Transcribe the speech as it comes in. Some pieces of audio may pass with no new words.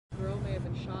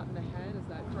shot in the head, is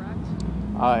that correct?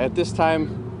 At this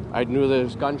time, I knew there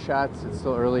was gunshots. It's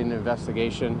still early in the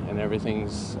investigation, and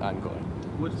everything's ongoing.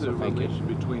 What's the relation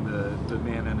between the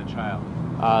man and the child?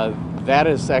 That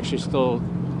is actually still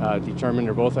determined.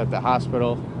 They're both at the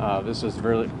hospital. This is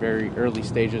very early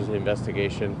stages of the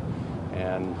investigation,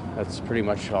 and that's pretty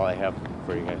much all I have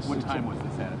for you guys. What time was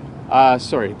this at?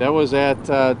 Sorry, that was at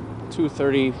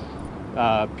 2:30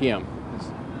 p.m.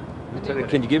 Lieutenant,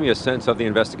 can you give me a sense of the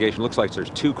investigation? Looks like there's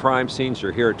 2 crime scenes.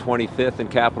 You're here at 25th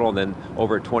and Capitol, and then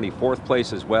over at 24th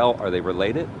Place as well. Are they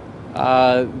related?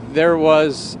 There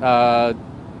was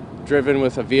driven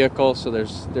with a vehicle, so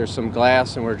there's some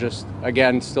glass, and we're just,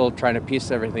 again, still trying to piece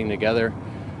everything together.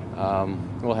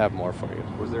 We'll have more for you.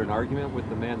 Was there an argument with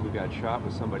the man who got shot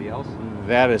with somebody else?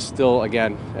 That is still,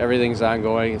 again, everything's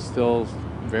ongoing. It's still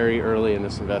very early in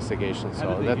this investigation,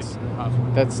 so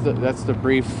that's the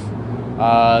brief.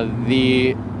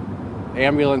 The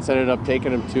ambulance ended up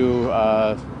taking him to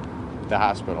the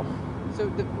hospital. So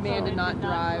the man did not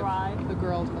drive the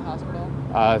girl to the hospital?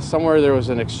 Somewhere there was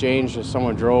an exchange.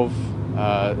 Someone drove,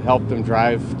 helped them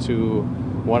drive to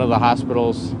one of the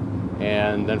hospitals,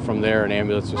 and then from there an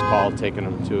ambulance was called, taking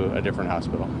them to a different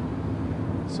hospital.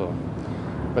 So,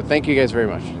 but thank you guys very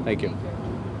much. Thank you.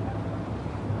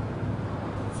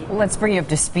 Let's bring you up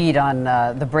to speed on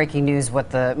the breaking news, what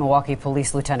the Milwaukee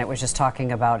police lieutenant was just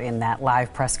talking about in that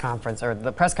live press conference, or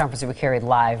the press conference that we carried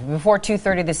live. Before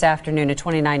 2:30 this afternoon, a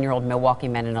 29-year-old Milwaukee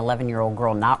man and an 11-year-old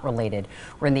girl, not related,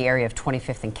 were in the area of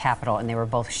 25th and Capitol, and they were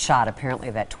both shot. Apparently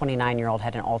that 29-year-old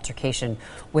had an altercation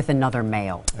with another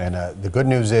male. And the good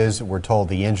news is we're told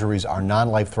the injuries are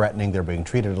non-life-threatening. They're being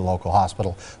treated at a local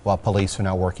hospital, while police are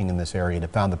now working in this area to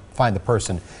find the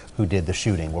person who did the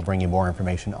shooting. We'll bring you more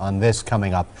information on this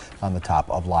coming up on the top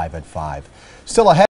of Live at 5. Still ahead.